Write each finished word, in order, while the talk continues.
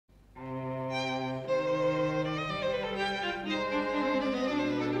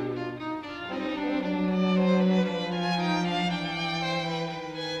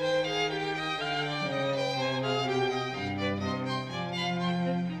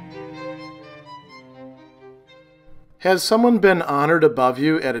Has someone been honored above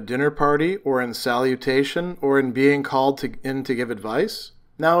you at a dinner party, or in salutation, or in being called in to give advice?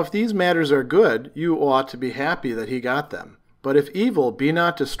 Now if these matters are good, you ought to be happy that he got them. But if evil, be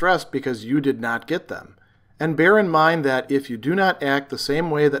not distressed because you did not get them. And bear in mind that if you do not act the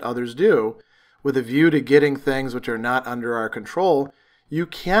same way that others do, with a view to getting things which are not under our control, you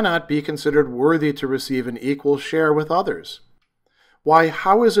cannot be considered worthy to receive an equal share with others. Why,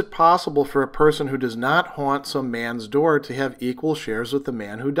 how is it possible for a person who does not haunt some man's door to have equal shares with the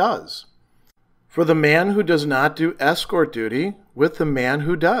man who does? For the man who does not do escort duty, with the man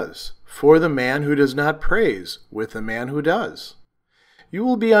who does. For the man who does not praise, with the man who does. You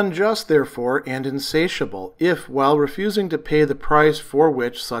will be unjust, therefore, and insatiable, if, while refusing to pay the price for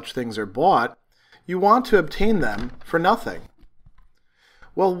which such things are bought, you want to obtain them for nothing.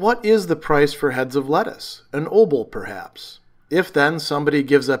 Well, what is the price for heads of lettuce? An obol, perhaps. If then somebody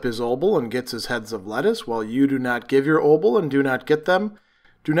gives up his obol and gets his heads of lettuce, while you do not give your obol and do not get them,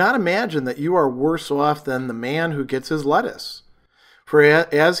 do not imagine that you are worse off than the man who gets his lettuce. For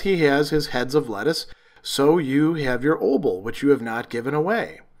as he has his heads of lettuce, so you have your obol, which you have not given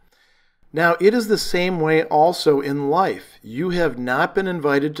away. Now it is the same way also in life. You have not been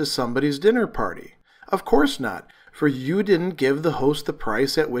invited to somebody's dinner party. Of course not, for you didn't give the host the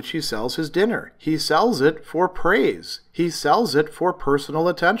price at which he sells his dinner. He sells it for praise. He sells it for personal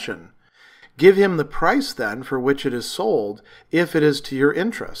attention. Give him the price, then, for which it is sold, if it is to your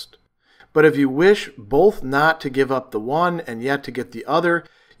interest. But if you wish both not to give up the one and yet to get the other,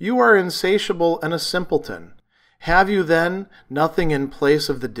 you are insatiable and a simpleton. Have you, then, nothing in place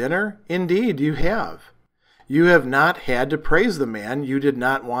of the dinner? Indeed, you have. You have not had to praise the man you did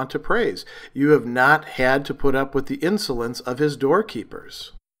not want to praise. You have not had to put up with the insolence of his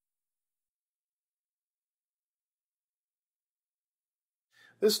doorkeepers.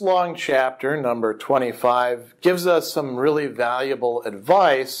 This long chapter, number 25, gives us some really valuable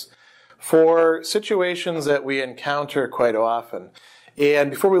advice for situations that we encounter quite often. And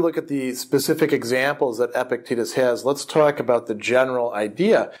before we look at the specific examples that Epictetus has, let's talk about the general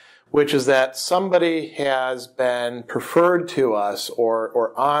idea, which is that somebody has been preferred to us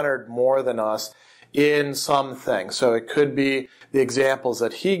or honored more than us in something. So it could be the examples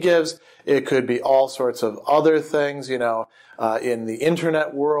that he gives. It could be all sorts of other things, in the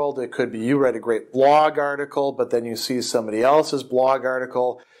internet world. It could be you read a great blog article, but then you see somebody else's blog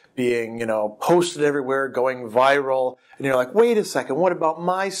article being, posted everywhere, going viral, and you're like, wait a second, what about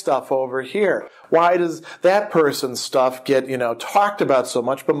my stuff over here? Why does that person's stuff get, talked about so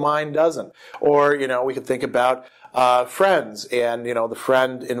much, but mine doesn't? Or, we could think about friends, and, the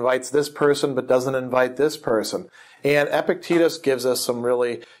friend invites this person, but doesn't invite this person. And Epictetus gives us some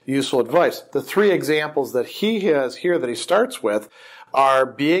really useful advice. The three examples that he has here that he starts with are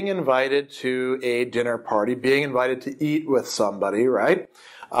being invited to a dinner party, being invited to eat with somebody, right?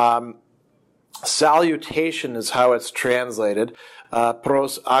 Salutation is how it's translated.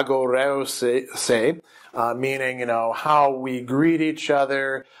 Pros agoreuse, meaning, how we greet each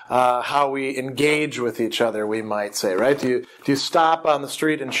other, how we engage with each other, we might say, right? Do you stop on the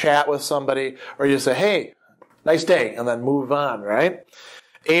street and chat with somebody, or you say, hey, nice day, and then move on, right?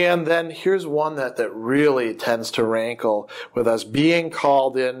 And then here's one that really tends to rankle with us, being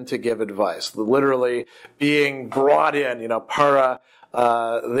called in to give advice. Literally being brought in, para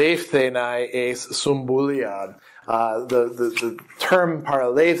leiphthenai es sumbulion. The term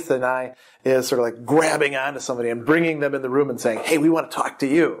paraleiphthenai is sort of like grabbing onto somebody and bringing them in the room and saying, hey, we want to talk to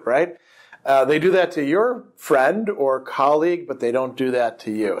you, right? They do that to your friend or colleague, but they don't do that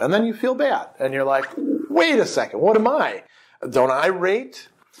to you. And then you feel bad. And you're like, wait a second, what am I? Don't I rate?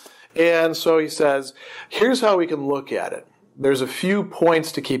 And so he says, here's how we can look at it. There's a few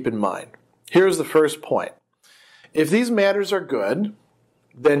points to keep in mind. Here's the first point. If these matters are good,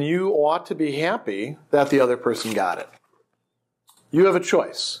 then you ought to be happy that the other person got it. You have a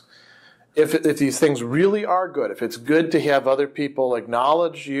choice. If these things really are good, if it's good to have other people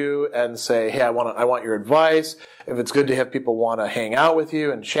acknowledge you and say, hey, I want your advice, if it's good to have people want to hang out with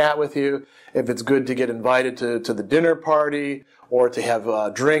you and chat with you, if it's good to get invited to the dinner party, or to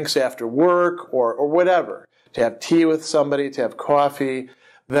have drinks after work, or whatever, to have tea with somebody, to have coffee,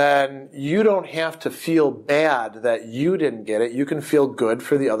 then you don't have to feel bad that you didn't get it. You can feel good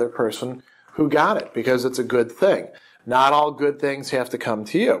for the other person who got it, because it's a good thing. Not all good things have to come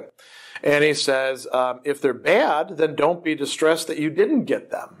to you. And he says, if they're bad, then don't be distressed that you didn't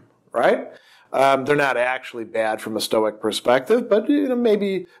get them, right? They're not actually bad from a Stoic perspective, but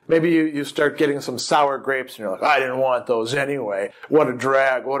maybe you start getting some sour grapes and you're like, I didn't want those anyway. What a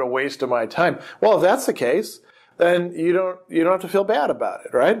drag, what a waste of my time. Well, if that's the case, then you don't have to feel bad about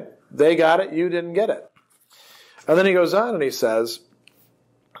it, right? They got it, you didn't get it. And then he goes on and he says,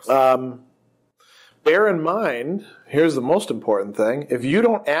 bear in mind, here's the most important thing, if you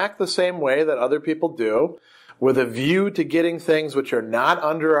don't act the same way that other people do, with a view to getting things which are not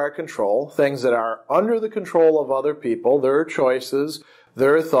under our control, things that are under the control of other people, their choices,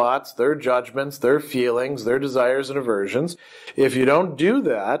 their thoughts, their judgments, their feelings, their desires and aversions, if you don't do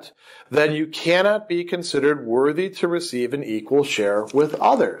that, then you cannot be considered worthy to receive an equal share with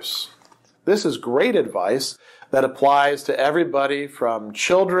others. This is great advice that applies to everybody from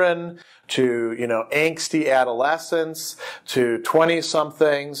children to, angsty adolescents, to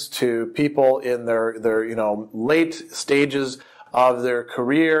 20-somethings, to people in their late stages of their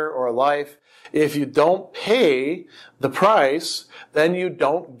career or life. If you don't pay the price, then you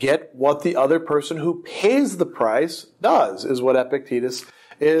don't get what the other person who pays the price does, is what Epictetus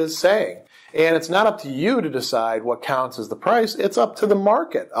is saying. And it's not up to you to decide what counts as the price. It's up to the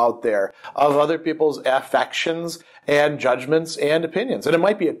market out there of other people's affections and judgments and opinions. And it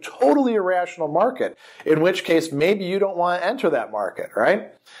might be a totally irrational market, in which case maybe you don't want to enter that market,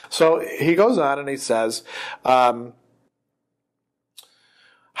 right? So he goes on and he says, how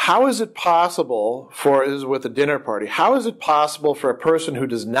is it possible this is with a dinner party, how is it possible for a person who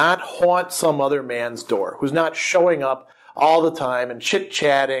does not haunt some other man's door, who's not showing up all the time and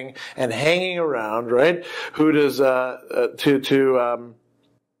chit-chatting and hanging around, right? Who does to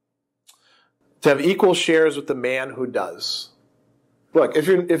have equal shares with the man who does? Look, if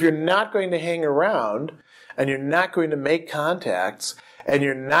you're not going to hang around and you're not going to make contacts and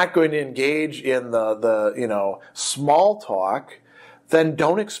you're not going to engage in the small talk, then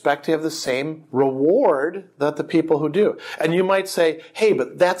don't expect to have the same reward that the people who do. And you might say, hey,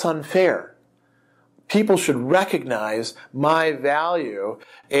 but that's unfair. People should recognize my value,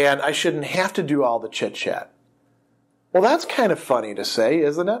 and I shouldn't have to do all the chit-chat. Well, that's kind of funny to say,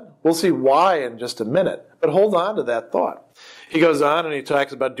 isn't it? We'll see why in just a minute, but hold on to that thought. He goes on and he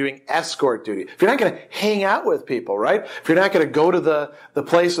talks about doing escort duty. If you're not going to hang out with people, right? If you're not going to go to the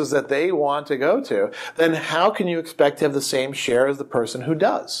places that they want to go to, then how can you expect to have the same share as the person who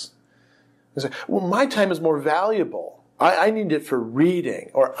does? You say, well, my time is more valuable. I need it for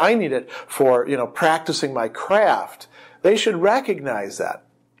reading, or I need it for, practicing my craft. They should recognize that.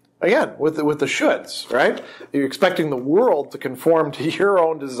 Again, with the shoulds, right? You're expecting the world to conform to your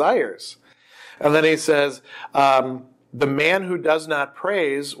own desires. And then he says, the man who does not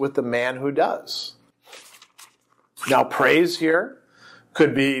praise with the man who does. Now, praise here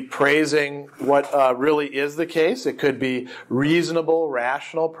could be praising what really is the case. It could be reasonable,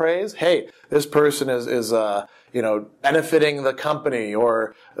 rational praise. Hey, this person is benefiting the company,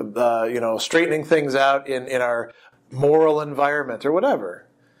 or, straightening things out in our moral environment or whatever.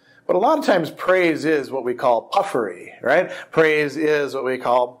 But a lot of times praise is what we call puffery, right? Praise is what we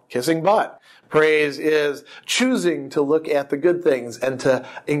call kissing butt. Praise is choosing to look at the good things and to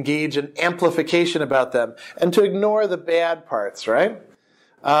engage in amplification about them and to ignore the bad parts, right?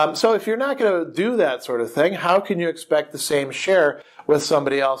 So if you're not going to do that sort of thing, how can you expect the same share with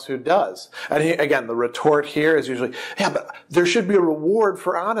somebody else who does? And again, the retort here is usually, yeah, but there should be a reward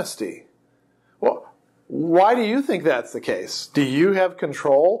for honesty. Well, why do you think that's the case? Do you have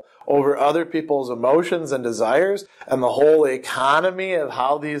control over other people's emotions and desires and the whole economy of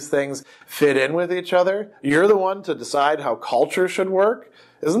how these things fit in with each other? You're the one to decide how culture should work?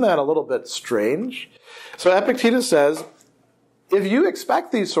 Isn't that a little bit strange? So Epictetus says, if you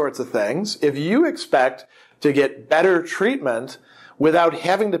expect these sorts of things, if you expect to get better treatment without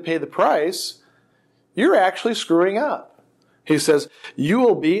having to pay the price, you're actually screwing up. He says, you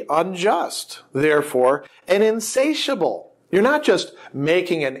will be unjust, therefore, and insatiable. You're not just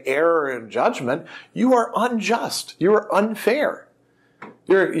making an error in judgment, you are unjust. You are unfair.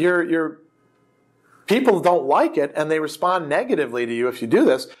 Your people don't like it, and they respond negatively to you if you do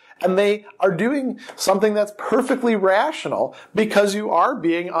this. And they are doing something that's perfectly rational because you are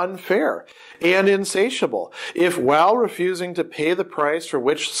being unfair and insatiable. If while refusing to pay the price for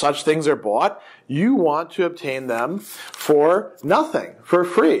which such things are bought, you want to obtain them for nothing, for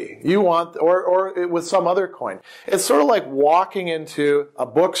free. You want, or with some other coin. It's sort of like walking into a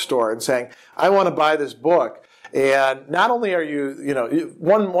bookstore and saying, I want to buy this book. And not only are you,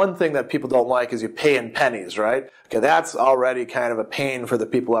 one thing that people don't like is you pay in pennies, right? Okay, that's already kind of a pain for the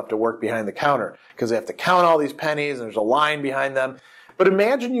people who have to work behind the counter because they have to count all these pennies and there's a line behind them. But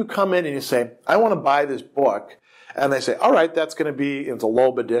imagine you come in and you say, I want to buy this book. And they say, all right, that's going to be, it's a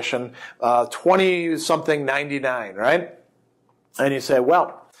Loeb edition, 20-something 99, right? And you say,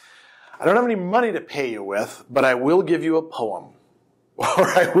 well, I don't have any money to pay you with, but I will give you a poem or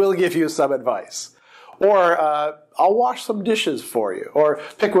I will give you some advice. Or I'll wash some dishes for you. Or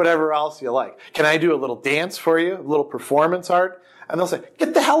pick whatever else you like. Can I do a little dance for you? A little performance art? And they'll say,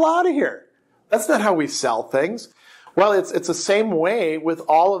 get the hell out of here. That's not how we sell things. Well, it's the same way with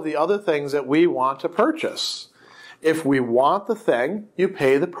all of the other things that we want to purchase. If we want the thing, you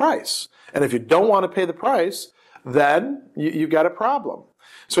pay the price. And if you don't want to pay the price, then you've got a problem.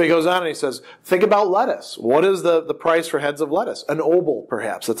 So he goes on and he says, think about lettuce. What is the price for heads of lettuce? An obol,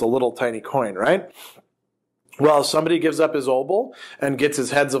 perhaps. It's a little tiny coin, right? Well, if somebody gives up his obol and gets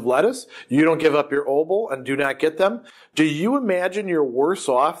his heads of lettuce, you don't give up your obol and do not get them. Do you imagine you're worse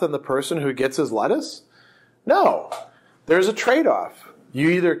off than the person who gets his lettuce? No. There's a trade-off. You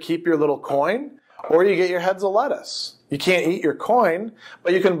either keep your little coin or you get your heads of lettuce. You can't eat your coin,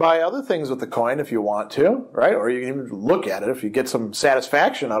 but you can buy other things with the coin if you want to, right? Or you can even look at it if you get some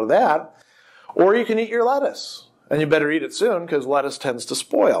satisfaction out of that. Or you can eat your lettuce. And you better eat it soon because lettuce tends to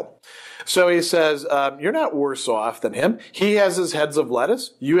spoil. So he says, you're not worse off than him. He has his heads of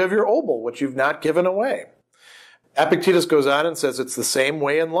lettuce. You have your obol, which you've not given away. Epictetus goes on and says it's the same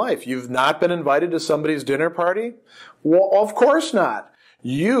way in life. You've not been invited to somebody's dinner party? Well, of course not.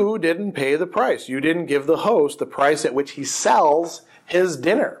 You didn't pay the price. You didn't give the host the price at which he sells his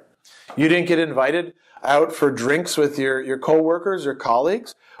dinner. You didn't get invited out for drinks with your coworkers or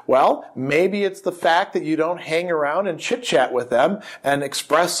colleagues. Well, maybe it's the fact that you don't hang around and chit-chat with them and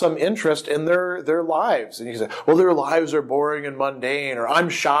express some interest in their lives. And you say, well, their lives are boring and mundane, or I'm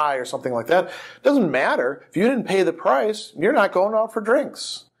shy, or something like that. It doesn't matter. If you didn't pay the price, you're not going out for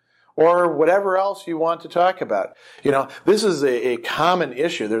drinks. Or whatever else you want to talk about. This is a common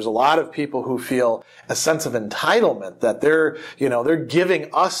issue. There's a lot of people who feel a sense of entitlement that they're giving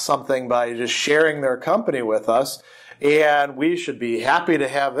us something by just sharing their company with us, and we should be happy to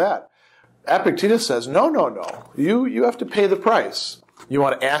have that. Epictetus says, no. You have to pay the price. You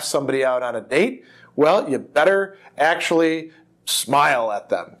want to ask somebody out on a date? Well, you better actually smile at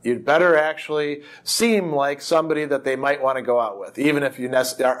them. You'd better actually seem like somebody that they might want to go out with, even if you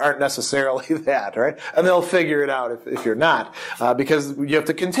aren't necessarily that, right? And they'll figure it out if you're not, because you have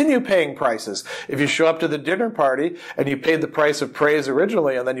to continue paying prices. If you show up to the dinner party and you paid the price of praise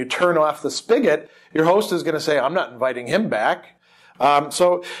originally and then you turn off the spigot, your host is going to say, I'm not inviting him back.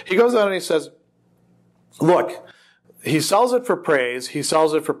 So he goes on and he says, look, he sells it for praise. He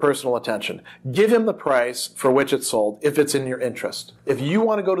sells it for personal attention. Give him the price for which it's sold if it's in your interest. If you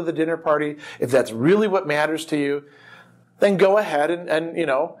want to go to the dinner party, if that's really what matters to you, then go ahead and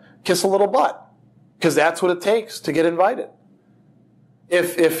kiss a little butt, because that's what it takes to get invited.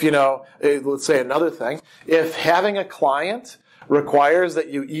 If let's say another thing, if having a client requires that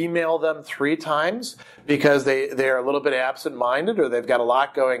you email them 3 times because they're a little bit absent-minded or they've got a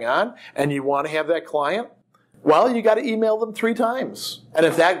lot going on and you want to have that client, well, you got to email them 3 times. And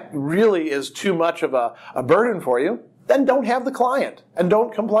if that really is too much of a burden for you, then don't have the client and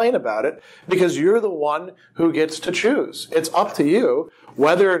don't complain about it, because you're the one who gets to choose. It's up to you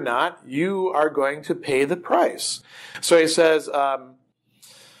whether or not you are going to pay the price. So he says,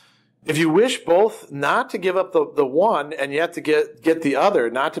 if you wish both not to give up the one and yet to get the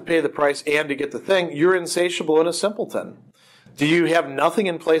other, not to pay the price and to get the thing, you're insatiable and a simpleton. Do you have nothing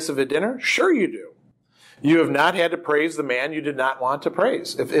in place of a dinner? Sure you do. You have not had to praise the man you did not want to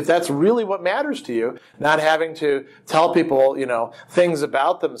praise. If that's really what matters to you, not having to tell people, things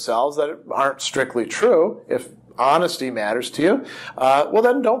about themselves that aren't strictly true, if honesty matters to you, well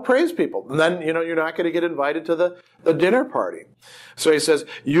then don't praise people. And then, you're not going to get invited to the dinner party. So he says,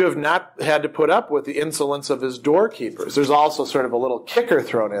 you have not had to put up with the insolence of his doorkeepers. There's also sort of a little kicker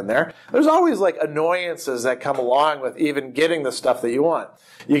thrown in there. There's always like annoyances that come along with even getting the stuff that you want.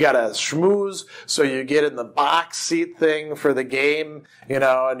 You got to schmooze, so you get in the box seat thing for the game,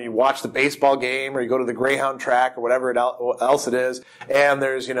 and you watch the baseball game, or you go to the Greyhound track, or whatever else it is, and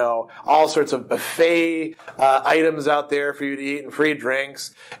there's, all sorts of buffet items out there for you to eat and free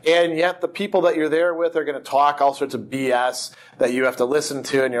drinks, and yet the people that you're there with are going to talk all sorts of BS that you have to listen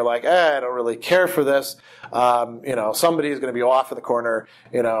to, and you're like, I don't really care for this. Somebody's going to be off in the corner,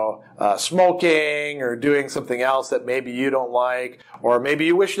 smoking or doing something else that maybe you don't like, or maybe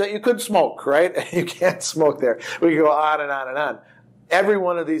you wish that you could smoke, right? And you can't smoke there. We go on and on and on. Every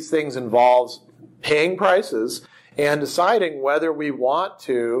one of these things involves paying prices and deciding whether we want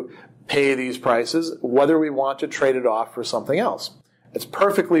to pay these prices, whether we want to trade it off for something else. It's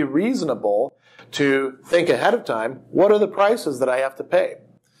perfectly reasonable to think ahead of time, what are the prices that I have to pay?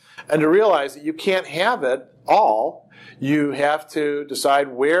 And to realize that you can't have it all. You have to decide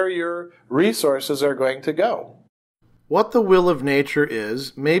where your resources are going to go. What the will of nature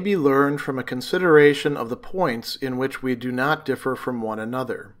is may be learned from a consideration of the points in which we do not differ from one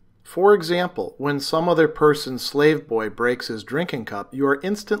another. For example, when some other person's slave boy breaks his drinking cup, you are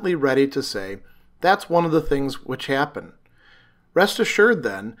instantly ready to say, "That's one of the things which happen." Rest assured,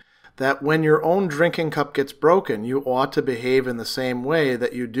 then, that when your own drinking cup gets broken, you ought to behave in the same way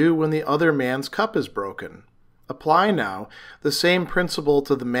that you do when the other man's cup is broken. Apply now the same principle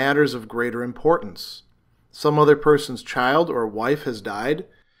to the matters of greater importance. Some other person's child or wife has died.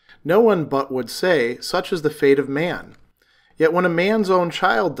 No one but would say, "Such is the fate of man." Yet when a man's own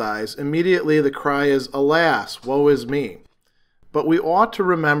child dies, immediately the cry is, "Alas, woe is me." But we ought to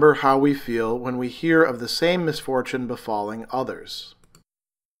remember how we feel when we hear of the same misfortune befalling others.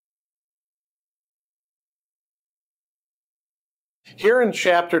 Here in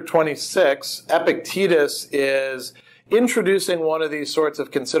chapter 26, Epictetus is introducing one of these sorts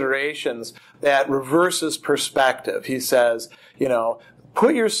of considerations that reverses perspective. He says,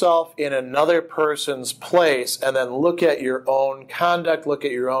 put yourself in another person's place and then look at your own conduct, look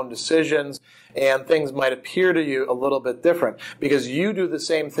at your own decisions, and things might appear to you a little bit different because you do the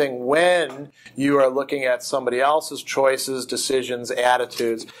same thing when you are looking at somebody else's choices, decisions,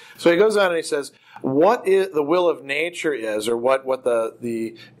 attitudes. So he goes on and he says, what the will of nature is, or what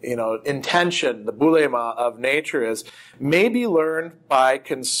the intention, the boulema of nature is, may be learned by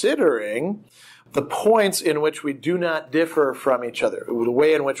considering the points in which we do not differ from each other, the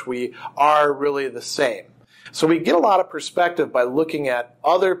way in which we are really the same. So we get a lot of perspective by looking at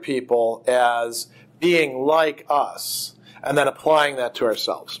other people as being like us, and then applying that to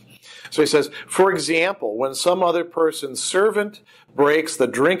ourselves. So he says, for example, when some other person's servant breaks the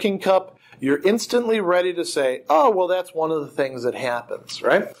drinking cup, you're instantly ready to say, "Oh, well, that's one of the things that happens,"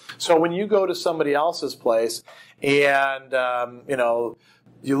 right? So when you go to somebody else's place and,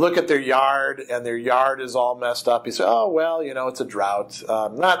 you look at their yard and their yard is all messed up, you say, "Oh, well, it's a drought.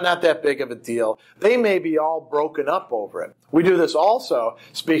 Not that big of a deal." They may be all broken up over it. We do this also,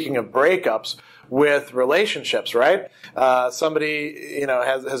 speaking of breakups, with relationships, right? Somebody,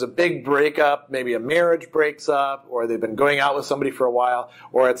 has a big breakup, maybe a marriage breaks up, or they've been going out with somebody for a while,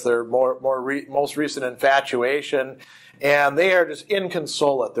 or it's their most recent infatuation, and they are just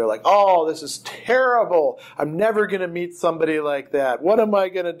inconsolate. They're like, "Oh, this is terrible. I'm never going to meet somebody like that. What am I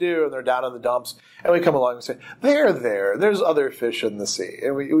going to do?" And they're down in the dumps, and we come along and say, "There's other fish in the sea."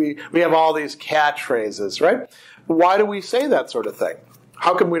 And we have all these catchphrases, right? Why do we say that sort of thing?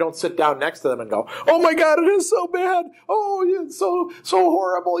 How come we don't sit down next to them and go, "Oh my God, it is so bad. Oh, it's so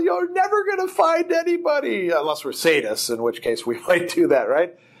horrible. You're never going to find anybody," unless we're sadists, in which case we might do that,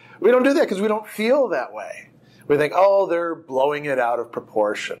 right? We don't do that because we don't feel that way. We think, "Oh, they're blowing it out of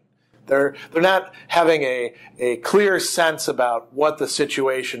proportion. They're not having a clear sense about what the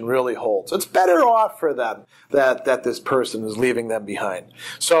situation really holds. It's better off for them that this person is leaving them behind."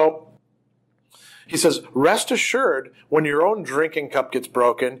 So he says, rest assured, when your own drinking cup gets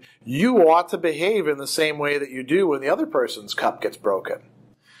broken, you ought to behave in the same way that you do when the other person's cup gets broken.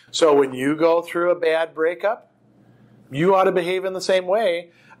 So when you go through a bad breakup, you ought to behave in the same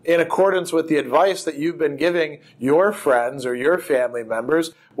way in accordance with the advice that you've been giving your friends or your family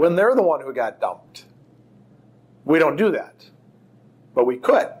members when they're the one who got dumped. We don't do that, but we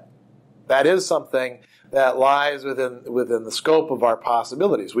could. That is something that lies within the scope of our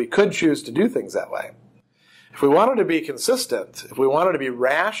possibilities. We could choose to do things that way. If we wanted to be consistent, if we wanted to be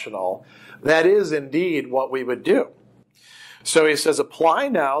rational, that is indeed what we would do. So he says, apply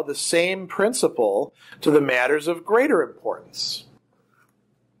now the same principle to the matters of greater importance.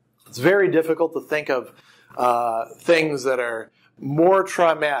 It's very difficult to think of things that are more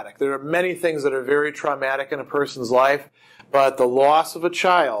traumatic. There are many things that are very traumatic in a person's life, but the loss of a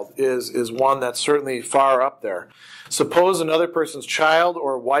child is one that's certainly far up there. Suppose another person's child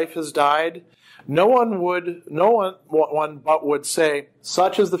or wife has died. No one but would say,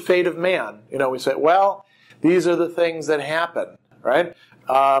 "Such is the fate of man." We say, "Well, these are the things that happen," right?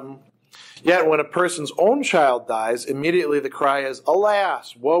 Yet when a person's own child dies, immediately the cry is,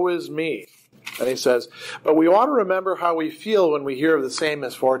 "Alas, woe is me." And he says, but we ought to remember how we feel when we hear of the same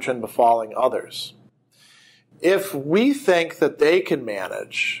misfortune befalling others. If we think that they can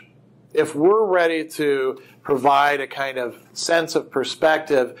manage, if we're ready to provide a kind of sense of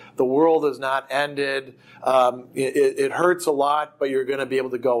perspective, the world is not ended, it hurts a lot, but you're going to be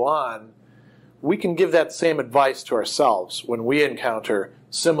able to go on, we can give that same advice to ourselves when we encounter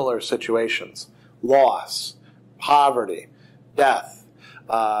similar situations. Loss, poverty, death,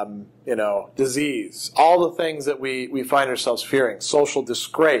 disease, all the things that we find ourselves fearing, social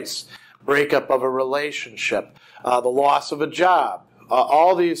disgrace, breakup of a relationship, the loss of a job,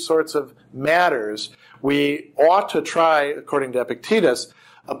 all these sorts of matters, we ought to try, according to Epictetus,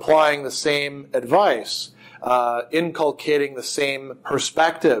 applying the same advice, inculcating the same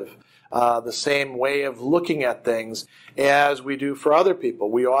perspective the same way of looking at things as we do for other people.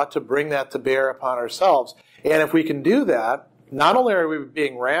 We ought to bring that to bear upon ourselves. And if we can do that, not only are we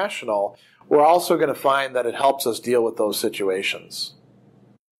being rational, we're also going to find that it helps us deal with those situations.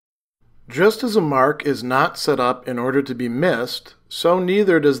 Just as a mark is not set up in order to be missed, so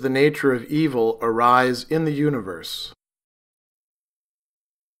neither does the nature of evil arise in the universe.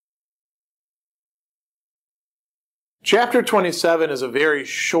 Chapter 27 is a very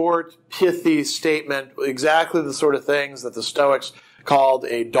short, pithy statement, exactly the sort of things that the Stoics called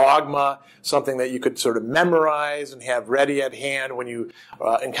a dogma, something that you could sort of memorize and have ready at hand when you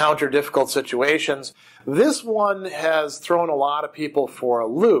encounter difficult situations. This one has thrown a lot of people for a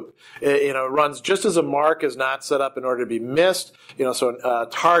loop. It runs just as a mark is not set up in order to be missed. So a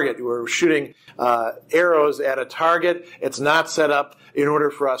target, we're shooting arrows at a target. It's not set up in order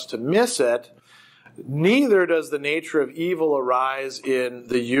for us to miss it. Neither does the nature of evil arise in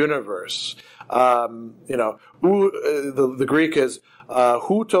the universe. The Greek is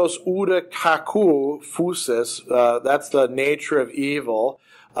houtos oude kakou phusis. That's the nature of evil.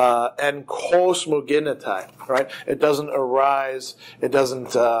 And kosmogenitai, right? It doesn't arise. It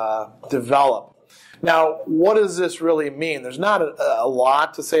doesn't develop. Now, what does this really mean? There's not a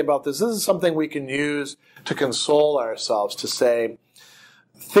lot to say about this. This is something we can use to console ourselves, to say,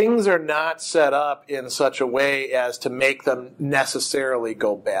 things are not set up in such a way as to make them necessarily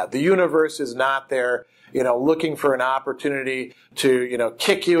go bad. The universe is not there, looking for an opportunity to,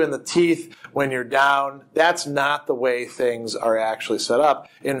 kick you in the teeth when you're down. That's not the way things are actually set up.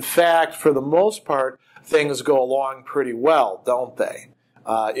 In fact, for the most part, things go along pretty well, don't they?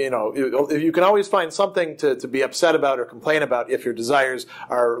 You can always find something to be upset about or complain about if your desires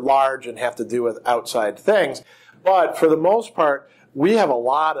are large and have to do with outside things. But for the most part, we have a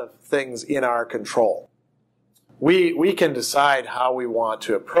lot of things in our control. We can decide how we want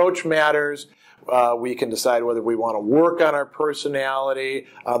to approach matters. We can decide whether we want to work on our personality,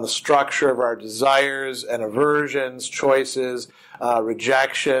 on the structure of our desires and aversions, choices,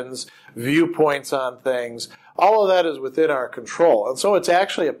 rejections, viewpoints on things. All of that is within our control. And so it's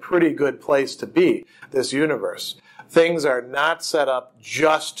actually a pretty good place to be, this universe. Things are not set up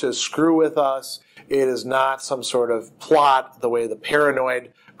just to screw with us. It is not some sort of plot, the way the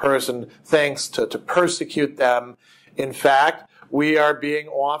paranoid person thinks, to persecute them. In fact, we are being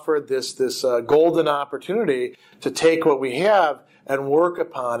offered this golden opportunity to take what we have and work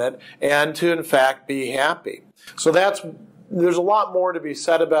upon it and to, in fact, be happy. So there's a lot more to be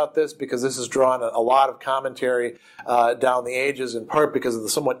said about this because this has drawn a lot of commentary down the ages, in part because of the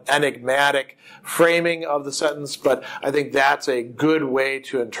somewhat enigmatic framing of the sentence, but I think that's a good way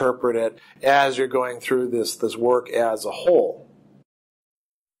to interpret it as you're going through this work as a whole.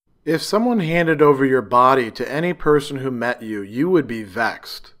 If someone handed over your body to any person who met you, you would be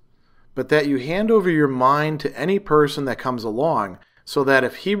vexed. But that you hand over your mind to any person that comes along, so that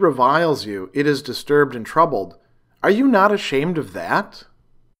if he reviles you, it is disturbed and troubled, are you not ashamed of that?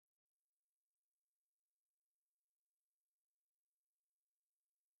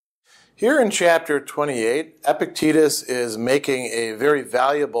 Here in chapter 28, Epictetus is making a very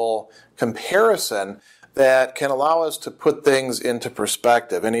valuable comparison that can allow us to put things into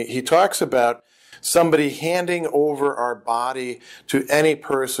perspective. And he talks about somebody handing over our body to any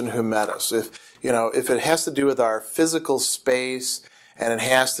person who met us. If it has to do with our physical space, and it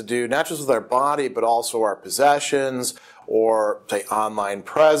has to do not just with our body, but also our possessions, or, say, online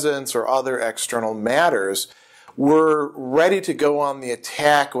presence, or other external matters, we're ready to go on the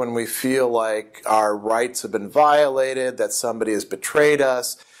attack when we feel like our rights have been violated, that somebody has betrayed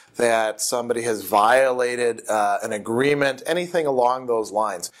us, that somebody has violated an agreement, anything along those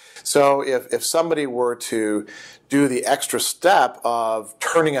lines. So if somebody were to do the extra step of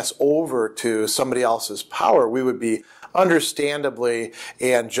turning us over to somebody else's power, we would be understandably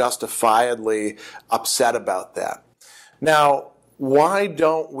and justifiably upset about that. Now, why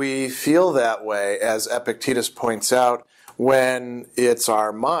don't we feel that way, as Epictetus points out, when it's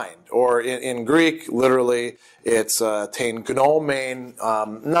our mind? Or in Greek, literally, it's tein gnomen,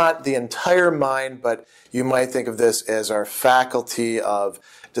 not the entire mind, but you might think of this as our faculty of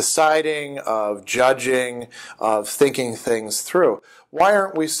deciding, of judging, of thinking things through. Why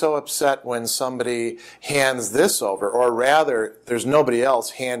aren't we so upset when somebody hands this over? Or rather, there's nobody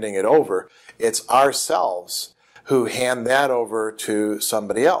else handing it over. It's ourselves who hand that over to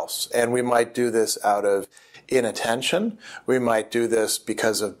somebody else. And we might do this out of inattention. We might do this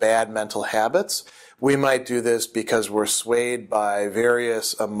because of bad mental habits. We might do this because we're swayed by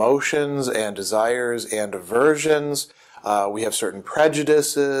various emotions and desires and aversions. We have certain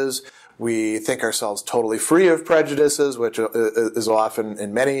prejudices. We think ourselves totally free of prejudices, which is often,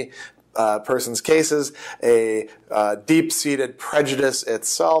 in many person's cases, a deep-seated prejudice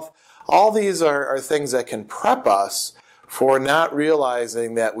itself. All these are things that can prep us for not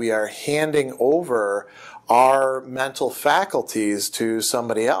realizing that we are handing over our mental faculties to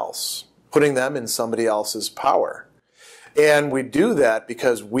somebody else, putting them in somebody else's power. And we do that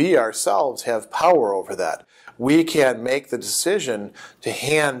because we ourselves have power over that. We can make the decision to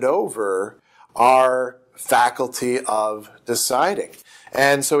hand over our faculty of deciding.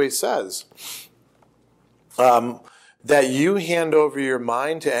 And so he says that you hand over your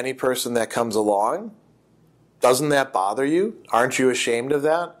mind to any person that comes along. Doesn't that bother you? Aren't you ashamed of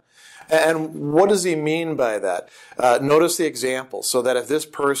that? And what does he mean by that? Notice the example, so that if this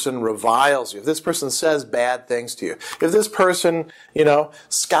person reviles you, if this person says bad things to you, if this person,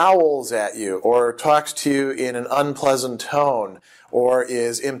 scowls at you or talks to you in an unpleasant tone or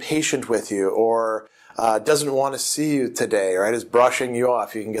is impatient with you or doesn't want to see you today, right, is brushing you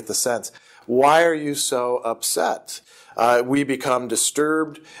off, you can get the sense. Why are you so upset? We become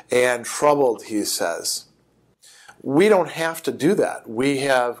disturbed and troubled, he says. We don't have to do that. We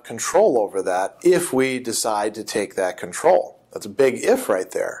have control over that if we decide to take that control. That's a big if right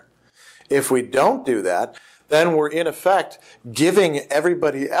there. If we don't do that, then we're in effect giving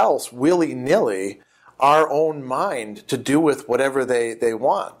everybody else willy-nilly our own mind to do with whatever they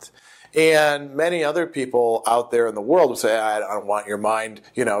want. And many other people out there in the world will say, I don't want your mind,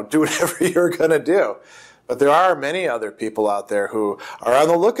 do whatever you're going to do. But there are many other people out there who are on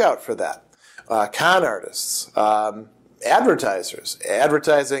the lookout for that. Con artists, advertisers.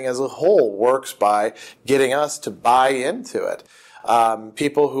 Advertising as a whole works by getting us to buy into it.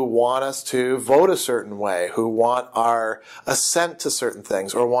 People who want us to vote a certain way, who want our assent to certain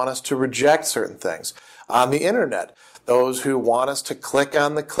things, or want us to reject certain things. On the internet, those who want us to click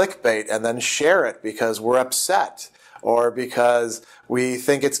on the clickbait and then share it because we're upset, or because we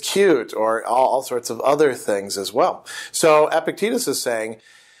think it's cute, or all sorts of other things as well. So Epictetus is saying,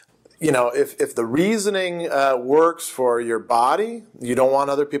 if the reasoning works for your body, you don't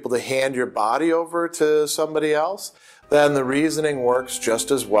want other people to hand your body over to somebody else, then the reasoning works just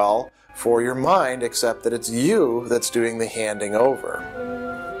as well for your mind, except that it's you that's doing the handing over.